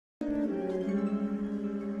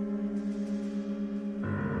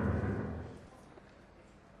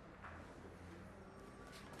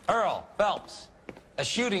Earl Phelps, a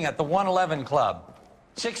shooting at the 111 Club,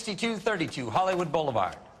 6232 Hollywood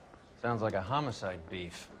Boulevard. Sounds like a homicide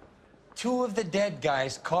beef. 2 of the dead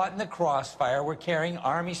guys caught in the crossfire were carrying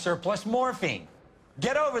Army surplus morphine.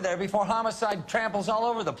 Get over there before homicide tramples all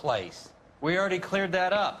over the place. We already cleared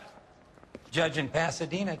that up. Judge in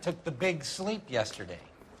Pasadena took the big sleep yesterday.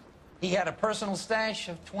 He had a personal stash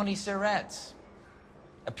of 20 cigarettes.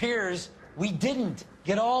 Appears we didn't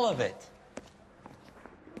get all of it.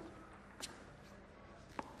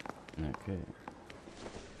 Okay.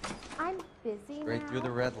 I'm busy Right now. through the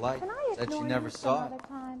red light. Can I Said she ignore never you saw some it. other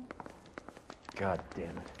time? God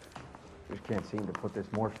damn it. Just can't seem to put this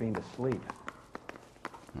morphine to sleep.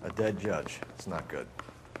 A dead judge. It's not good.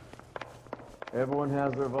 Everyone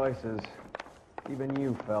has their vices. Even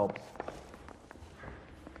you, Phelps.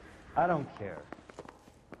 I don't care.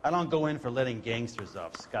 I don't go in for letting gangsters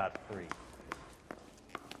off scot-free.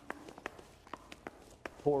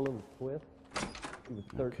 Poor little Swift. He was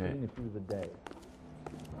 13 Okay. if he was a day.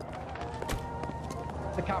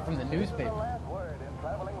 The cop from the newspaper.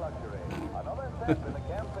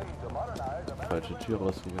 Falsche Tür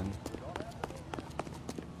rausgegangen.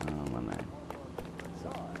 Oh Mann, ey.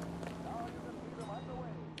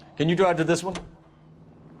 Can you drive to this one?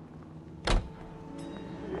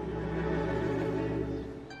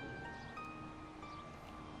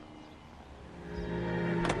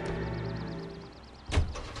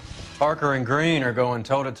 Parker and Green are going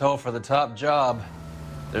toe-to-toe for the top job.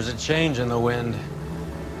 There's a change in the wind.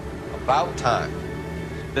 About time.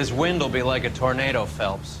 This wind will be like a tornado,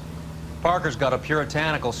 Phelps. Parker's got a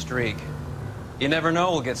puritanical streak. You never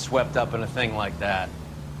know we'll get swept up in a thing like that.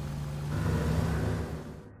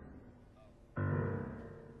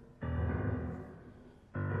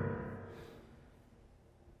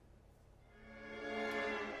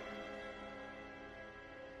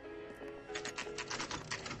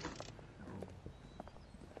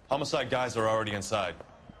 Homicide guys are already inside.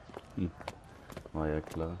 War ja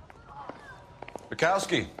klar.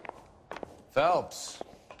 Bukowski. Phelps,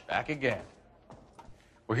 back again.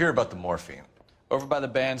 We're here about the morphine. Over by the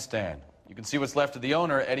bandstand. You can see what's left of the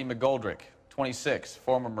owner, Eddie McGoldrick, 26,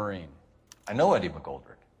 former Marine. I know Eddie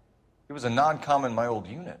McGoldrick. He was a non-com in my old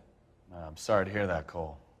unit. I'm sorry to hear that,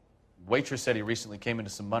 Cole. Waitress said he recently came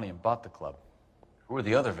into some money and bought the club. Who are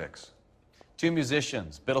the other Vics? 2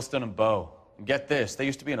 musicians, Biddleston and Bowe. And get this, they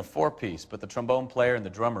used to be in a 4-piece, but the trombone player and the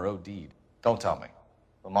drummer OD'd. Don't tell me.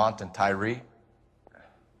 Lamont and Tyree?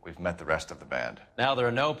 We've met the rest of the band. Now they're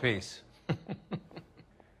a no-piece. Do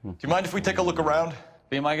you mind if we take a look around?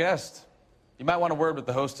 Be my guest. You might want a word with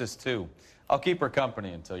the hostess, too. I'll keep her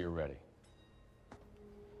company until you're ready.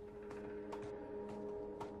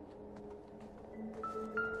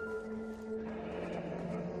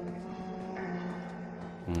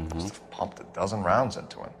 Must have pumped a dozen rounds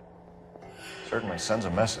into him. Certainly sends a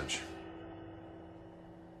message.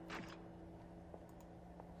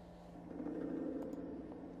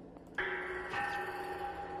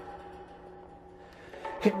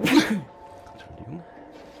 Entschuldigung.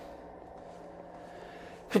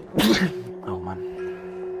 Oh Mann.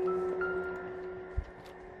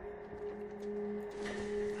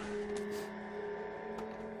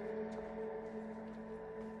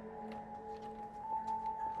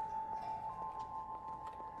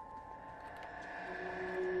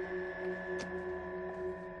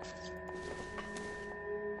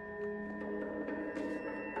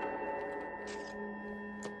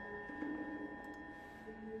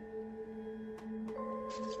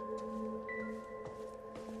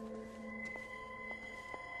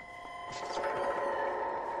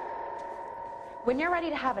 When you're ready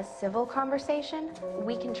to have a civil conversation,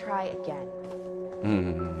 we can try again.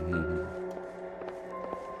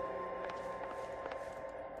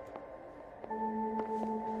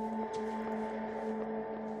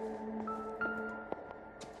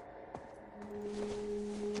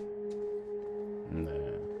 Nee.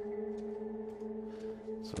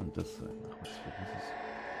 Was soll das sein? Ach, was für dieses?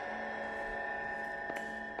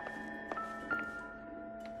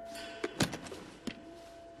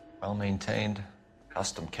 Well-maintained,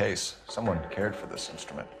 custom case. Someone cared for this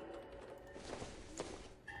instrument.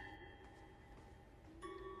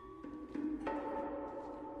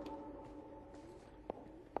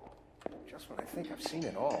 Just when I think I've seen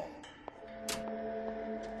it all.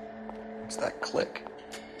 What's that click?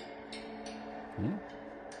 Hmm?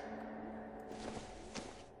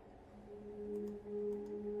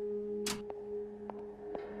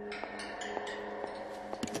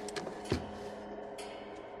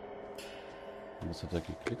 Was hat er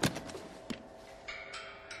geklickt?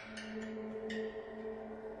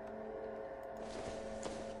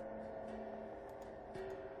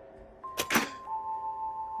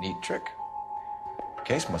 trick. The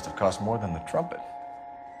case must have cost more than the trumpet.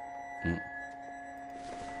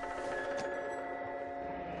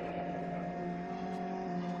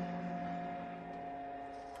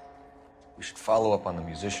 We should follow up on the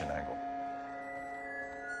musician angle.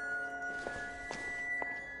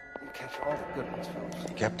 You catch all the good ones, Phelps.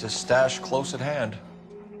 He kept his stash close at hand.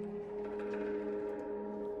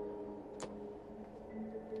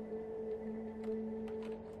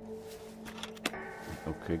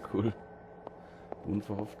 Okay, cool.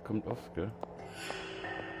 Unverhofft kommt oft, gell?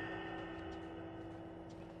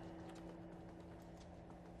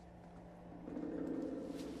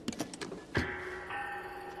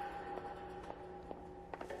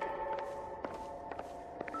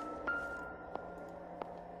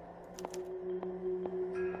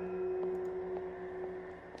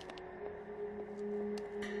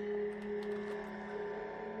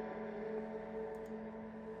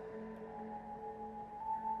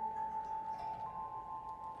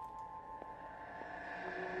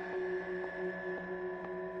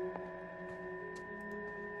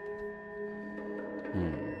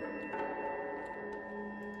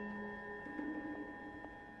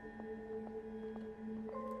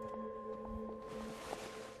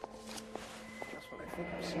 I think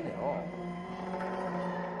I've seen it all.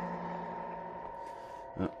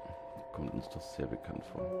 Ja, kommt uns doch sehr bekannt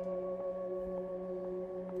vor.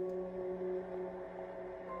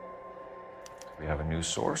 Do we have a new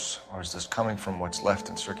source, or is this coming from what's left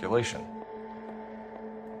in circulation?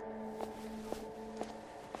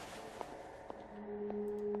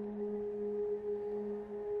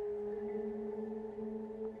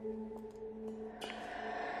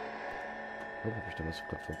 Oh, habe ich da was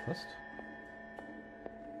gerade verpasst?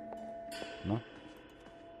 Na?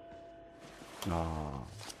 Ah.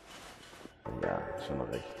 Ja, schon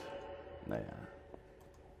recht. Naja.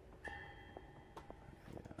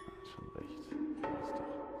 Ja, schon recht.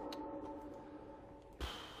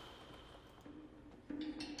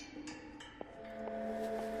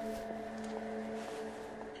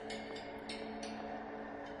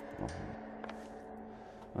 Ist doch.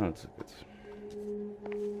 Also geht's.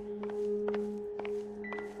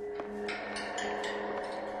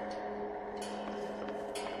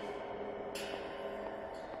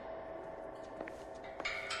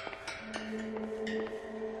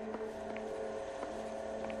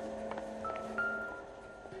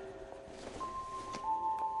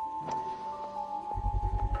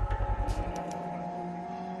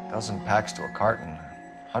 Dozen packs to a carton,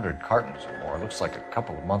 100 cartons or more. Looks like a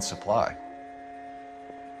couple of months' supply.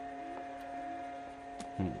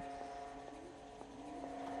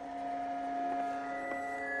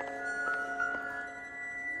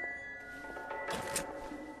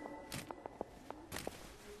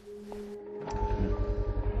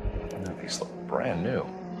 These look brand new.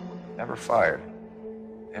 Never fired.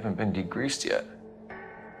 They haven't been degreased yet.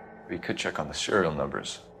 We could check on the serial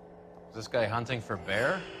numbers. Is this guy hunting for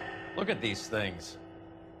bear? Look at these things.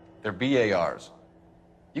 They're BARs.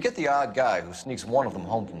 You get the odd guy who sneaks one of them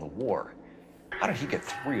home from the war. How did he get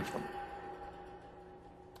 3 of them?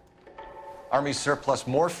 Army surplus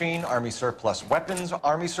morphine, Army surplus weapons,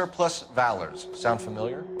 Army surplus valors. Sound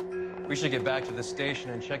familiar? We should get back to the station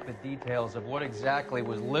and check the details of what exactly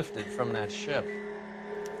was lifted from that ship.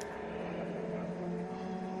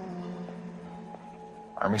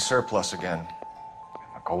 Army surplus again.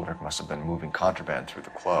 McGoldrick must have been moving contraband through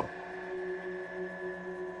the club.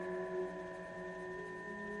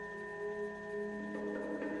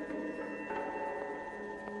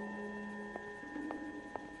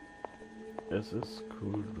 Es ist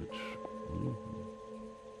Coolidge.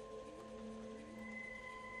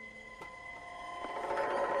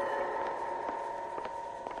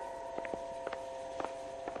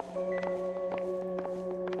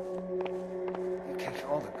 You catch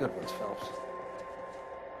all the good ones, Phelps.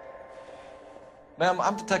 Ma'am,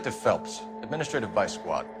 I'm Detective Phelps, Administrative Vice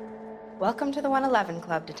Squad. Welcome to the 111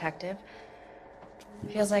 Club, Detective.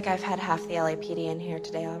 Feels like I've had half the LAPD in here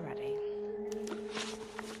today already.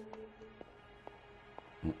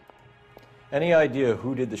 Any idea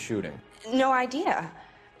who did the shooting? No idea.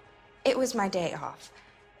 It was my day off.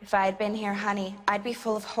 If I had been here, honey, I'd be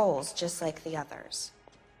full of holes just like the others.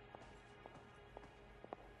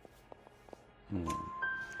 You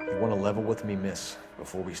want to level with me, miss,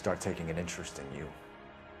 before we start taking an interest in you?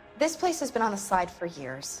 This place has been on the slide for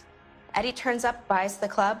years. Eddie turns up, buys the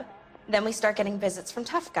club, then we start getting visits from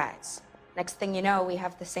tough guys. Next thing you know, we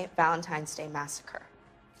have the St. Valentine's Day massacre.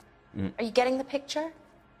 Are you getting the picture?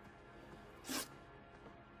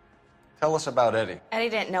 Tell us about Eddie. Eddie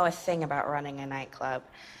didn't know a thing about running a nightclub.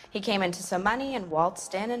 He came into some money and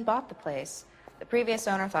waltzed in and bought the place. The previous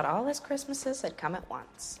owner thought all his Christmases had come at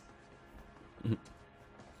once.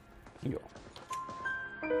 Ja.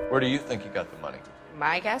 Where do you think he got the money?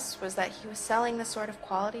 My guess was that he was selling the sort of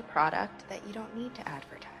quality product that you don't need to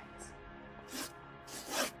advertise.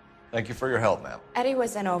 Thank you for your help, ma'am. Eddie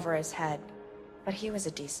was in over his head, but he was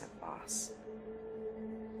a decent boss.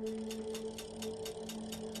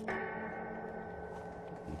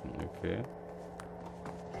 Okay.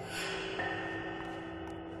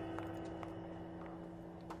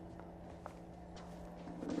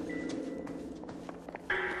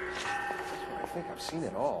 I think I've seen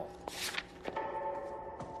it all.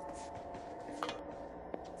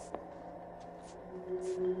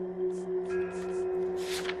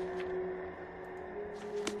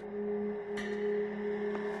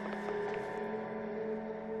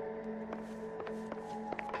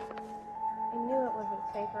 I knew it wasn't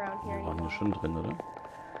safe around here Waren wir schon drin, oder?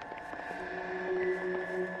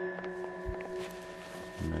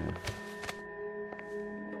 Nee.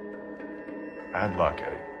 Bad luck,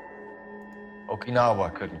 Eddie.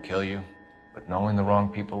 Okinawa couldn't kill you, but knowing the wrong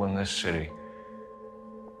people in this city.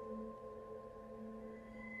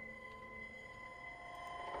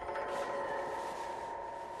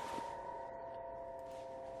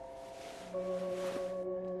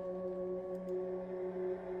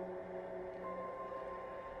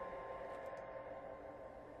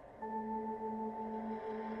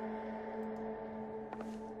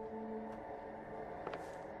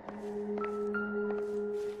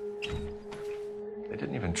 They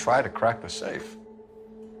didn't even try to crack the safe.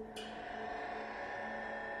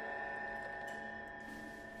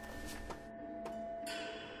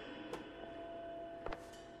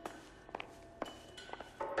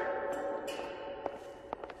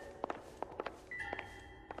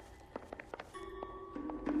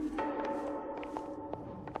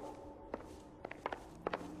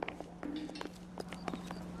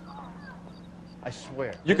 I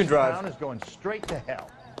swear. You can drive. This town is going straight to hell.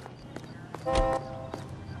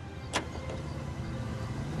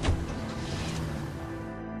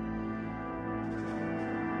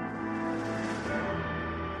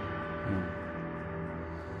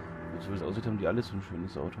 So wie es aussieht, haben die alle so ein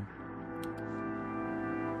schönes Auto.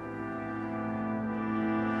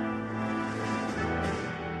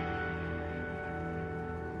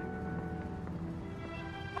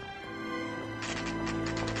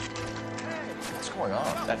 What's going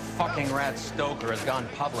on? That fucking rat Stoker has gone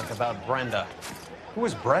public about Brenda. Who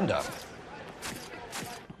is Brenda?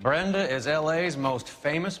 Brenda is L.A.'s most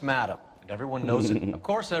famous madam. And everyone knows it. Of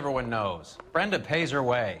course everyone knows. Brenda pays her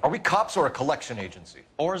way. Are we cops or a collection agency?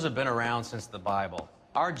 Whores have been around since the Bible.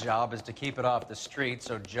 Our job is to keep it off the street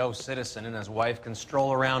so Joe Citizen and his wife can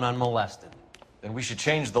stroll around unmolested. Then we should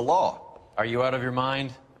change the law. Are you out of your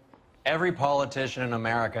mind? Every politician in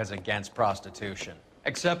America is against prostitution,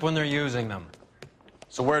 except when they're using them.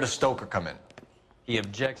 So where does Stoker come in? He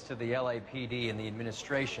objects to the LAPD and the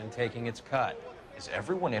administration taking its cut. Is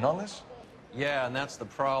everyone in on this? Yeah, and that's the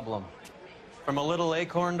problem. From a little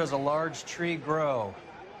acorn does a large tree grow.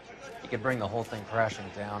 He could bring the whole thing crashing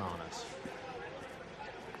down on us.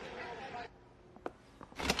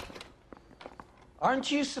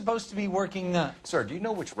 Aren't you supposed to be working the... Sir, do you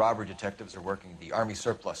know which robbery detectives are working the Army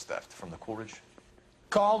surplus theft from the Coolidge?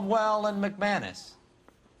 Caldwell and McManus?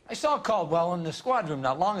 I saw Caldwell in the squad room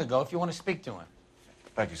not long ago if you want to speak to him.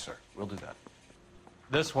 Thank you, sir. We'll do that.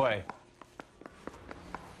 This way.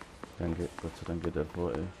 Danke, Gott sei Dank geht er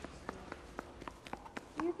vor, ey.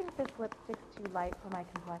 Do you think this lipstick's too light for my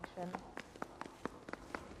complexion?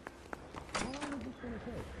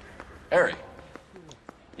 Harry,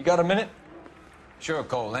 you got a minute? Sure,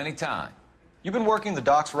 Cole, anytime. You've been working the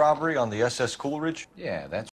docks robbery on the SS Coolidge? Yeah, that's